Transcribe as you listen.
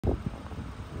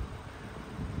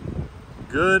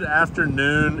Good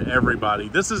afternoon, everybody.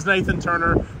 This is Nathan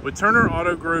Turner with Turner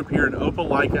Auto Group here in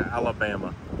Opelika,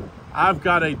 Alabama. I've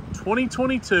got a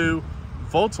 2022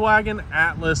 Volkswagen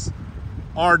Atlas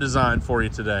R-Line for you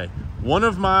today. One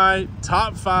of my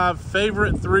top 5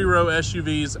 favorite 3-row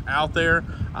SUVs out there.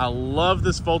 I love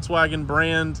this Volkswagen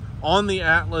brand on the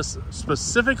Atlas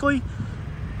specifically.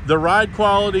 The ride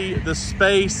quality, the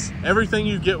space, everything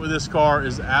you get with this car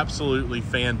is absolutely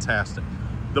fantastic.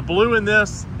 The blue in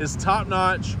this is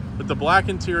top-notch with the black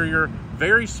interior,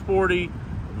 very sporty,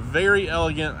 very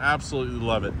elegant, absolutely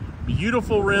love it.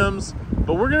 Beautiful rims,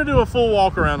 but we're gonna do a full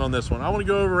walk around on this one. I wanna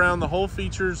go around the whole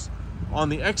features on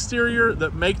the exterior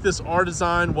that make this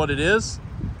R-Design what it is.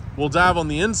 We'll dive on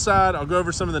the inside, I'll go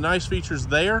over some of the nice features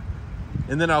there,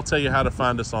 and then I'll tell you how to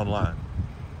find us online.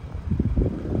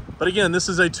 But again, this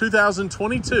is a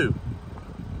 2022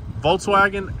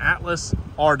 Volkswagen Atlas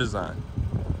R-Design.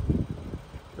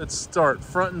 Let's start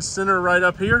front and center right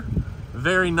up here.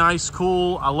 Very nice,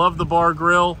 cool. I love the bar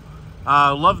grille.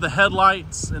 Love the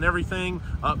headlights and everything.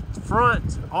 Up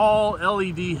front, all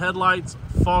LED headlights,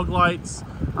 fog lights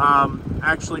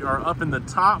actually are up in the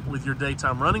top with your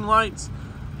daytime running lights.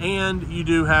 And you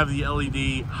do have the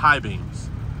LED high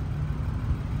beams.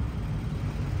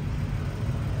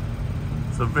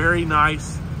 So very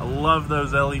nice. I love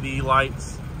those LED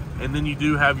lights. And then you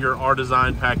do have your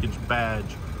R-Design package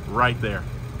badge right there.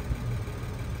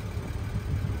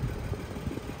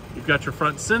 You've got your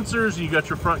front sensors, you got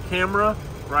your front camera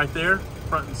right there,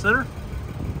 front and center.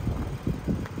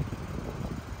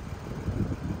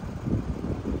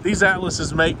 These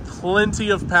Atlases make plenty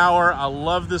of power. I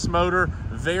love this motor,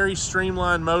 very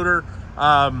streamlined motor.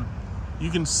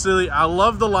 You can see, I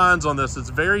love the lines on this.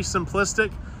 It's very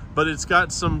simplistic, but it's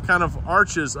got some kind of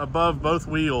arches above both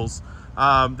wheels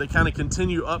that kind of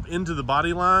continue up into the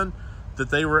body line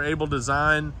that they were able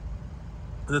to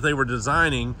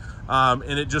designing,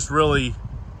 and it just really,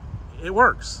 it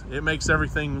works. It makes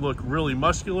everything look really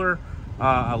muscular.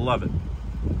 I love it.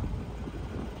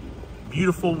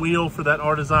 Beautiful wheel for that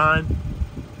R-Design.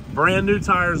 Brand new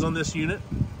tires on this unit.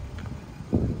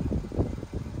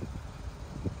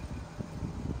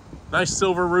 Nice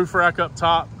silver roof rack up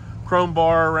top, chrome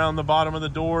bar around the bottom of the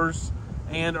doors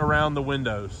and around the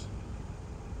windows.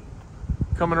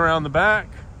 Coming around the back,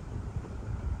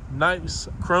 nice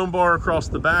chrome bar across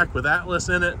the back with Atlas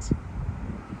in it.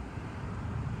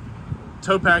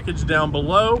 Tow package down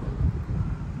below.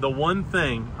 The one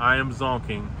thing I am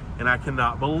zonking, and I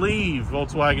cannot believe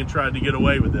Volkswagen tried to get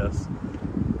away with this.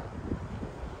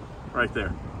 Right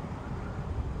there.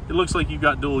 It looks like you've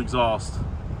got dual exhaust.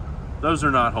 Those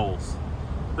are not holes.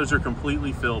 Those are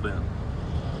completely filled in.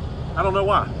 I don't know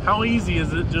why. How easy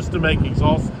is it just to make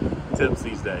exhaust tips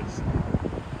these days?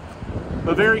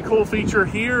 A very cool feature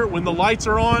here when the lights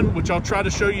are on, which I'll try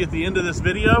to show you at the end of this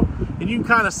video, and you can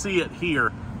kind of see it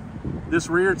here. This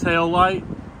rear tail light,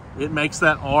 it makes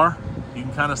that R. You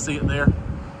can kind of see it there.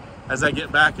 As I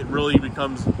get back, it really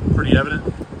becomes pretty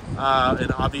evident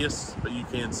and obvious, but you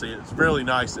can see it. It's really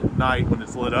nice at night when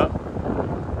it's lit up.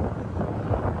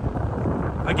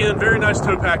 Again, very nice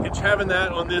tow package. Having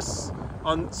that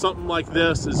on something like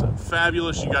this is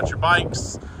fabulous. You got your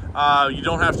bikes. You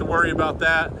don't have to worry about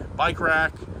that. Bike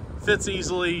rack fits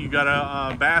easily. You got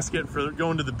a basket for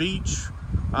going to the beach,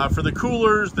 for the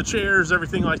coolers, the chairs,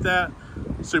 everything like that.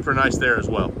 Super nice there as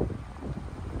well.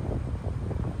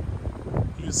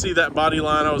 You can see that body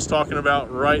line I was talking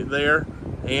about right there,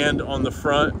 and on the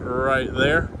front right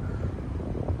there.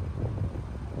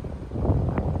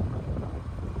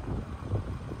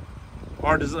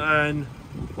 R-Design,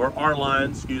 or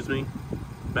R-Line, excuse me,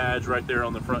 badge right there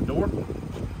on the front door.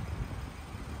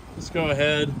 Let's go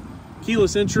ahead.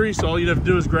 Keyless entry, so all you'd have to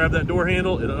do is grab that door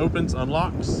handle. It opens,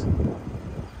 unlocks.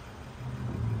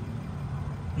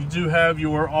 You do have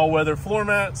your all-weather floor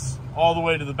mats all the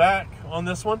way to the back on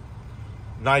this one.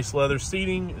 Nice leather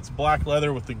seating. It's black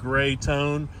leather with the gray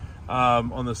tone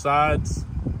on the sides.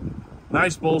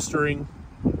 Nice bolstering.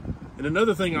 And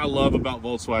another thing I love about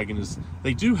Volkswagen is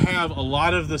they do have a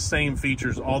lot of the same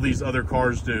features all these other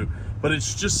cars do, but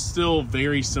it's just still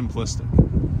very simplistic.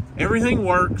 Everything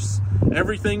works,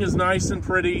 everything is nice and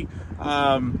pretty,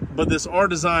 but this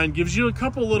R-Design gives you a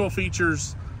couple little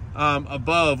features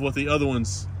above what the other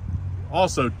ones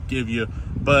also give you,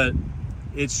 but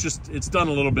it's done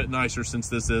a little bit nicer since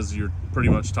this is your pretty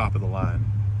much top of the line.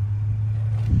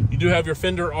 You do have your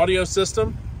Fender audio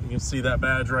system. You can see that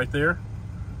badge right there.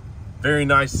 Very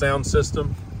nice sound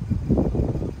system.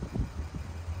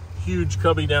 Huge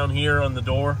cubby down here on the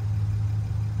door.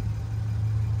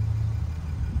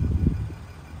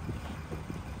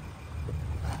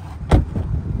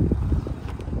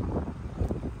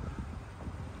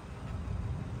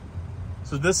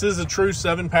 So this is a true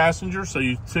 7-passenger, so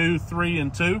you 2, 3,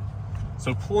 and 2.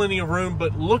 So plenty of room,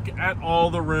 but look at all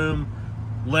the room,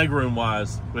 legroom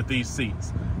wise, with these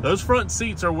seats. Those front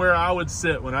seats are where I would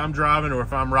sit when I'm driving or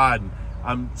if I'm riding.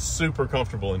 I'm super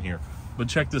comfortable in here. But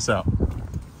check this out.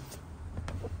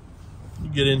 You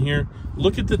get in here,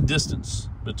 look at the distance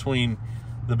between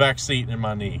the back seat and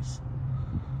my knees.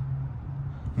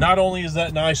 Not only is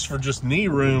that nice for just knee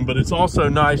room, but it's also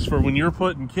nice for when you're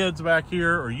putting kids back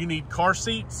here or you need car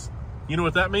seats. You know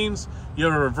what that means? You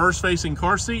have a reverse facing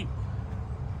car seat.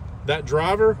 That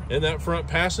driver and that front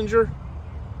passenger,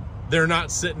 they're not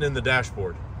sitting in the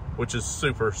dashboard, which is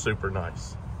super, super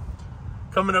nice.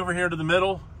 Coming over here to the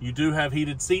middle, you do have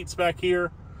heated seats back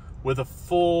here with a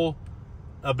full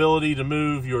ability to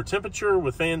move your temperature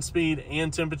with fan speed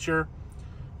and temperature.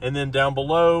 And then down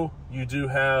below, you do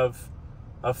have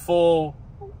a full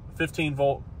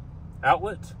 15-volt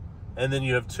outlet, and then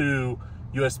you have 2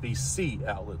 USB-C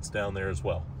outlets down there as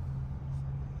well.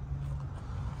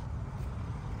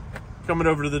 Coming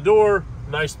over to the door,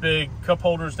 nice big cup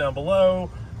holders down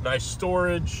below, nice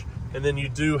storage, and then you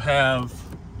do have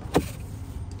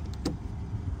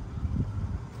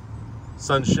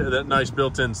sunshade, that nice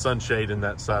built-in sunshade in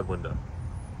that side window.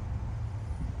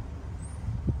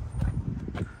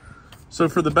 So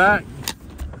for the back,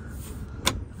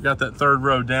 got that 3rd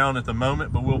row down at the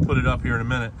moment, but we'll put it up here in a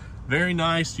minute. Very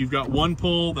nice. You've got one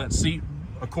pull, that seat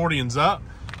accordions up,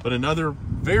 but another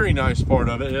very nice part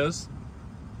of it is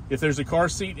if there's a car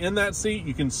seat in that seat,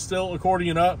 you can still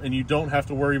accordion up and you don't have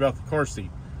to worry about the car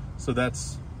seat. So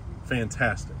that's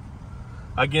fantastic.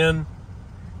 Again,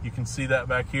 you can see that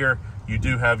back here. You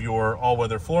do have your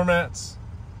all-weather floor mats,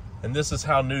 and this is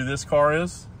how new this car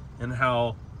is and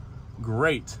how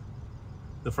great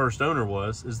the first owner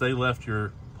was, is they left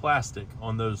your plastic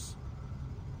on those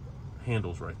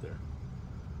handles right there.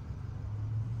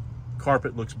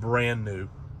 Carpet looks brand new,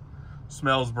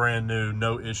 smells brand new,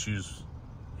 no issues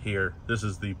here. This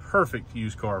is the perfect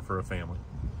used car for a family.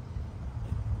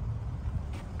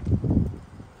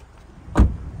 All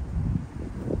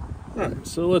right,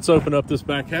 so let's open up this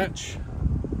back hatch.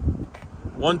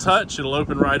 One touch, it'll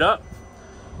open right up.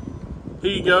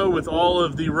 Here you go with all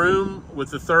of the room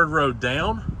with the 3rd row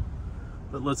down.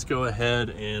 But let's go ahead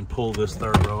and pull this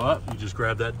 3rd row up. You just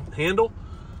grab that handle,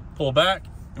 pull back,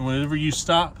 and whenever you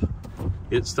stop,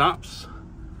 it stops.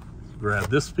 Grab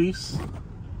this piece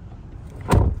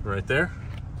right there.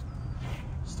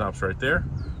 Stops right there.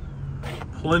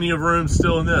 Plenty of room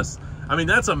still in this. I mean,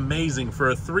 that's amazing for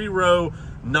a 3-row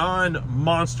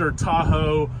non-monster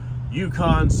Tahoe,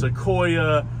 Yukon,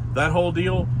 Sequoia, that whole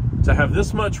deal. To have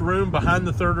this much room behind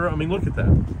the 3rd row, I mean, look at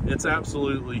that. It's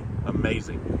absolutely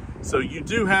amazing. So you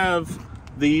do have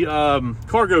the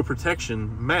cargo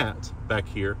protection mat back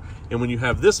here. And when you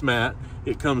have this mat,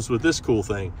 it comes with this cool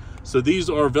thing. So these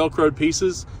are Velcroed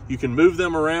pieces. You can move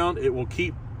them around. It will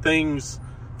keep things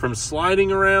from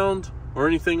sliding around or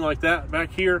anything like that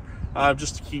back here,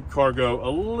 just to keep cargo a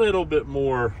little bit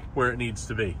more where it needs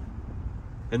to be.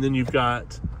 And then you've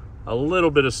got a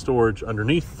little bit of storage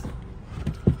underneath.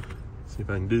 See if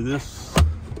I can do this.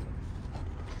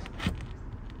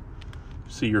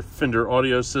 See your Fender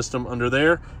audio system under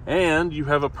there, and you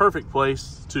have a perfect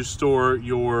place to store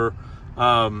your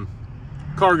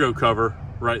cargo cover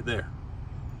right there.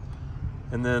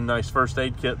 And then nice first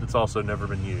aid kit that's also never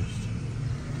been used.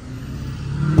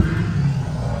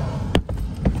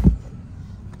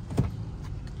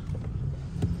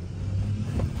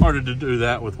 Harder to do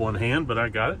that with one hand, but I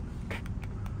got it.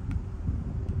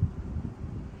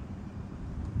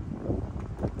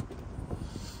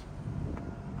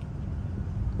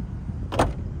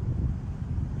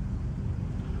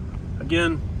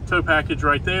 Again, tow package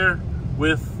right there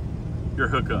with your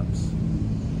hookups.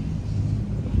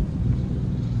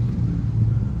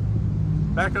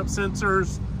 Backup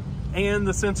sensors and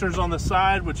the sensors on the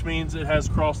side, which means it has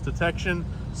cross detection.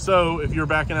 So if you're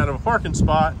backing out of a parking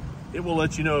spot, it will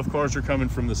let you know if cars are coming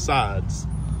from the sides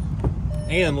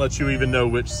and let you even know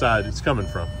which side it's coming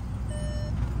from.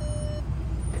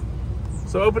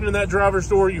 So opening that driver's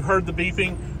door, you heard the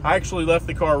beeping. I actually left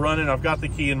the car running. I've got the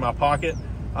key in my pocket.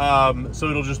 So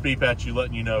it'll just beep at you,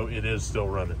 letting you know it is still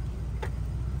running.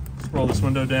 Let's roll this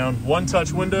window down. One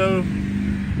touch window.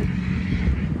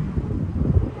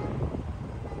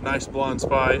 Nice blind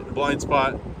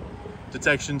spot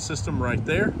detection system right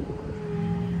there.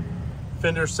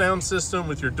 Fender sound system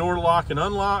with your door lock and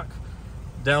unlock.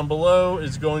 Down below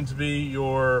is going to be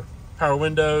your power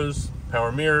windows,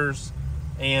 power mirrors,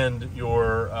 and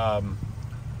your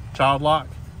child lock.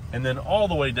 And then all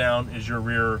the way down is your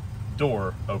rear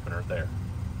door opener there.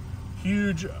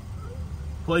 Huge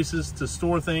places to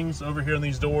store things over here in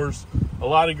these doors. A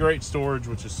lot of great storage,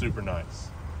 which is super nice.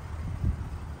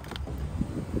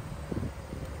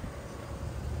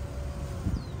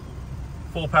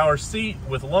 Full power seat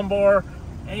with lumbar,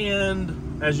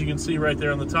 and as you can see right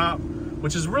there on the top,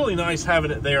 which is really nice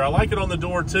having it there. I like it on the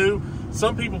door too.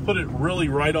 Some people put it really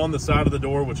right on the side of the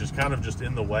door, which is kind of just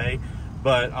in the way,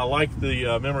 but I like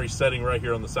the memory setting right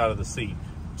here on the side of the seat.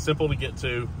 Simple to get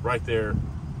to, right there,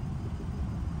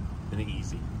 and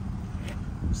easy.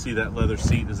 See, that leather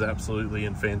seat is absolutely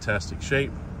in fantastic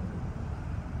shape.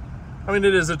 I mean,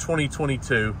 it is a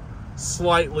 2022,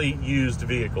 slightly used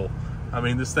vehicle. I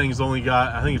mean, this thing's only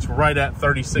got, I think it's right at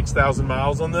 36,000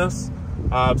 miles on this.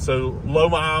 So low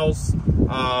miles,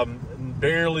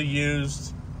 barely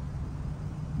used,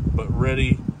 but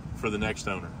ready for the next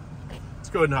owner. Let's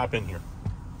go ahead and hop in here.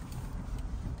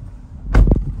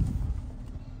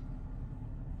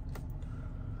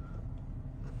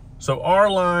 So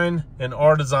R-line and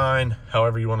R-design,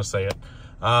 however you want to say it.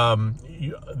 I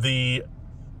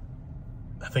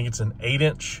think it's an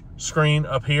 8-inch screen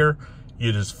up here.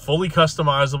 It is fully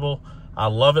customizable. I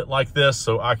love it like this,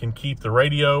 so I can keep the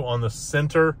radio on the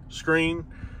center screen,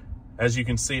 as you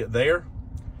can see it there.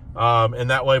 And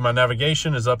that way my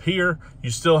navigation is up here. You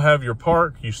still have your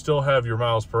park, you still have your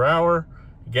miles per hour,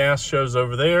 gas shows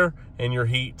over there, and your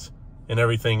heat and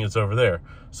everything is over there.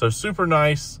 So super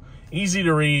nice, easy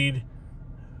to read,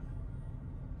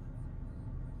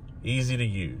 easy to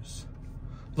use.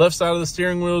 Left side of the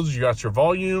steering wheels, you got your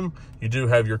volume, you do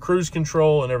have your cruise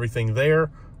control and everything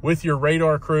there with your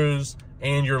radar cruise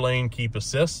and your lane keep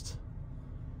assist.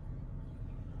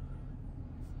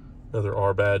 Another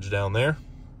R badge down there.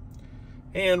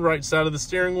 And right side of the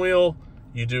steering wheel,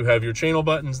 you do have your channel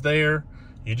buttons there.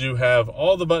 You do have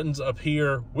all the buttons up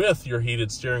here with your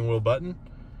heated steering wheel button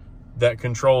that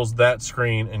controls that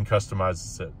screen and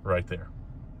customizes it right there.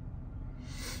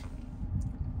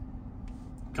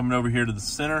 Coming over here to the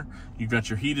center, you've got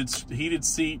your heated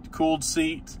seat, cooled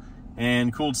seat,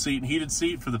 and cooled seat and heated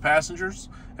seat for the passengers.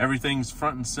 Everything's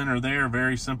front and center there,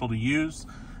 very simple to use.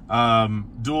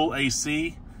 Dual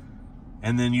AC,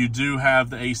 and then you do have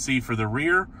the AC for the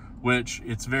rear, which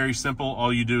it's very simple.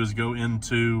 All you do is go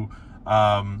into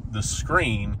the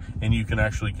screen and you can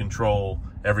actually control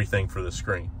everything for the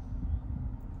screen.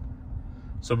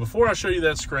 So before I show you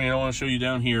that screen, I want to show you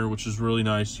down here, which is really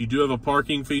nice. You do have a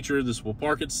parking feature. This will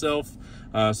park itself,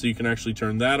 so you can actually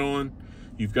turn that on.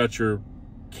 You've got your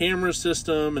camera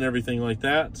system and everything like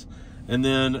that. And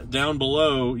then down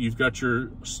below, you've got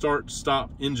your start-stop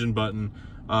engine button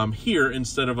here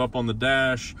instead of up on the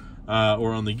dash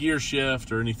or on the gear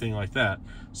shift or anything like that.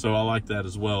 So I like that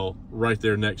as well, right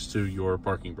there next to your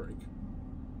parking brake.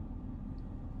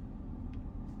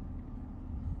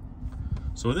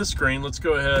 So with this screen, let's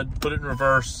go ahead, put it in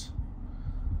reverse.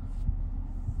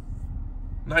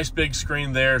 Nice big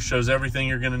screen there, shows everything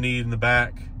you're gonna need in the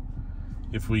back.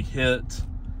 If we hit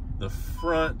the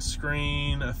front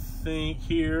screen, I think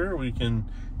here, we can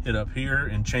hit up here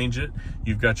and change it.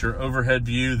 You've got your overhead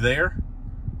view there.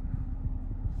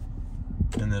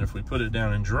 And then if we put it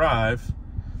down in drive,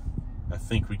 I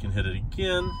think we can hit it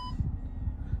again.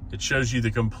 It shows you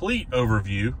the complete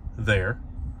overview there.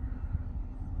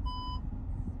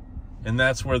 And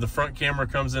that's where the front camera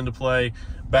comes into play,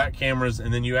 back cameras,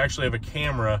 and then you actually have a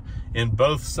camera in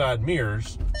both side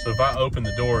mirrors. So if I open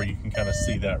the door, you can kind of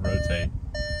see that rotate.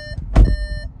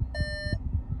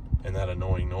 And that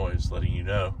annoying noise letting you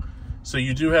know. So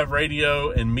you do have radio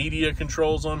and media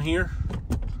controls on here.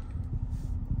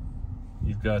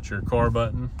 You've got your car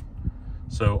button.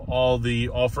 So all the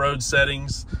off-road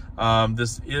settings.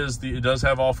 It does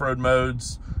have off-road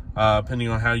modes, depending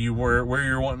on how where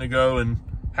you're wanting to go and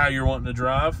how you're wanting to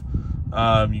drive.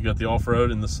 You got the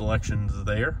off-road and the selections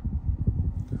there.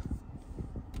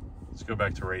 Let's go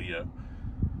back to radio.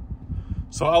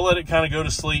 So I'll let it kind of go to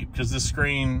sleep because this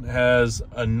screen has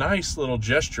a nice little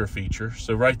gesture feature.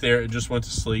 So right there, it just went to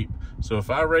sleep. So if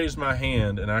I raise my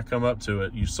hand and I come up to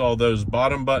it, you saw those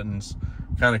bottom buttons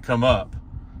kind of come up.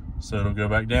 So it'll go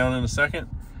back down in a second.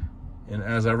 And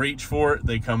as I reach for it,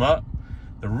 they come up.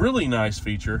 The really nice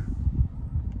feature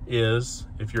is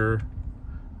if you're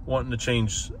wanting to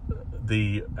change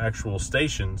the actual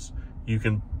stations, you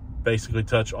can basically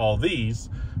touch all these.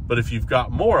 But if you've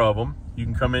got more of them, you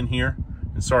can come in here,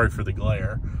 and sorry for the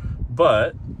glare,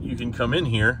 but you can come in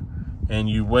here and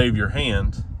you wave your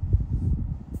hand.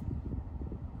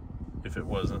 If it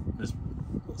wasn't, let's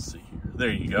see here.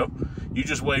 There you go. You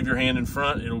just wave your hand in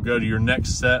front, it'll go to your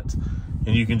next set,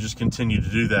 and you can just continue to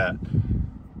do that.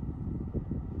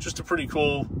 Just a pretty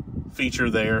cool feature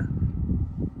there.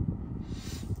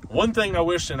 One thing I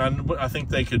wish, and I think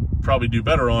they could probably do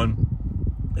better on,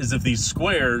 is if these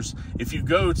squares, if you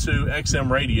go to XM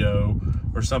radio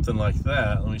or something like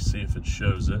that, let me see if it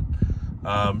shows it.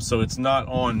 So it's not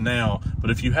on now, but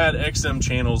if you had XM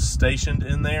channels stationed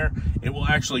in there, it will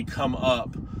actually come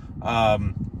up.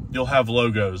 You'll have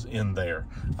logos in there.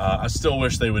 I still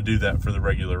wish they would do that for the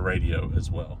regular radio as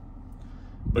well.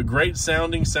 But great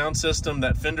sounding sound system,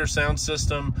 that Fender sound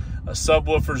system.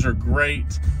 Subwoofers are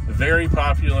great, very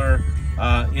popular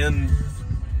in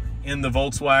the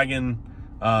Volkswagen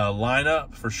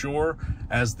lineup for sure,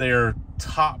 as their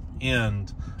top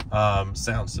end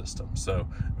sound system. So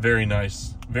very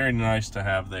nice to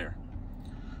have there.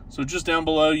 So just down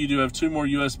below, you do have 2 more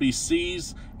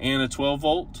USB-Cs and a 12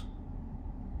 volt.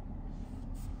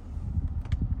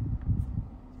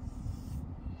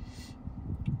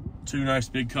 Two nice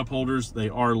big cup holders. They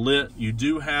are lit. You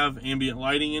do have ambient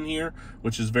lighting in here,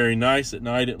 which is very nice. At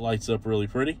night, it lights up really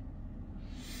pretty.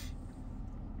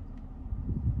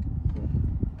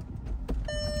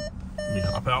 Let me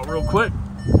hop out real quick.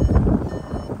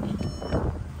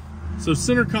 So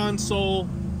center console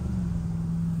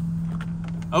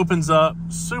opens up,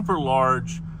 super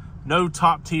large, no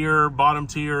top tier, bottom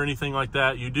tier, anything like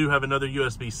that. You do have another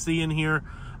USB-C in here.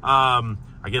 I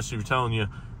guess you're telling you,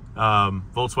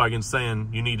 Volkswagen's saying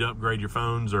you need to upgrade your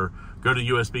phones or go to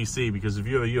USB-C, because if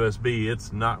you have a USB,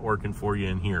 it's not working for you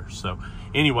in here. So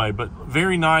anyway, but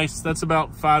very nice. That's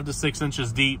about 5 to 6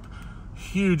 inches deep.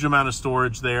 Huge amount of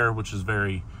storage there, which is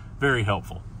very, very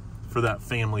helpful for that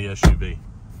family SUV.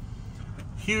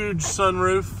 Huge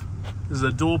sunroof. This is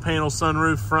a dual panel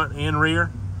sunroof, front and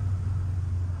rear.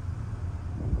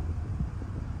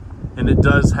 And it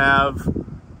does have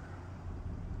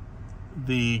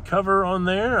the cover on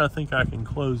there. I think I can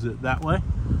close it that way.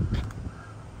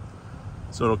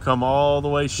 So it'll come all the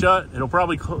way shut. It'll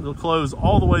probably close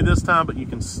all the way this time, but you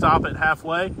can stop it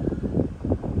halfway,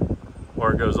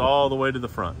 or it goes all the way to the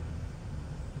front.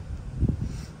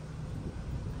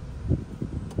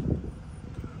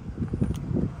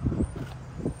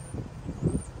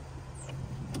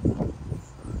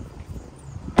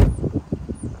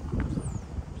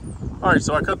 All right,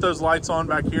 so I cut those lights on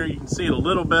back here. You can see it a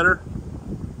little better.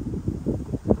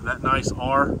 That nice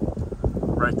R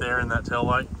right there in that tail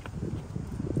light.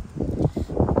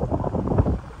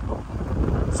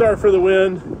 Sorry for the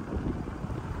wind.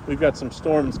 We've got some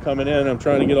storms coming in. I'm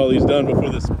trying to get all these done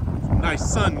before this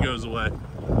nice sun goes away.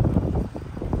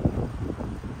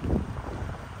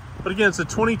 But again, it's a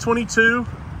 2022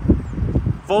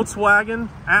 Volkswagen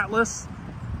Atlas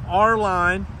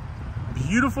R-line.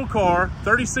 Beautiful car,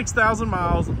 36,000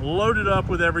 miles, loaded up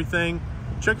with everything.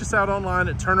 Check us out online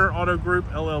at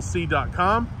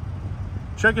TurnerAutoGroupLLC.com.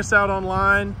 Check us out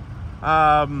online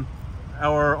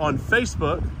or on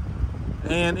Facebook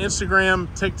and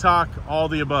Instagram, TikTok, all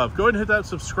the above. Go ahead and hit that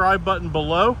subscribe button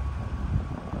below,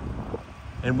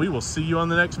 and we will see you on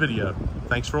the next video.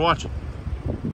 Thanks for watching.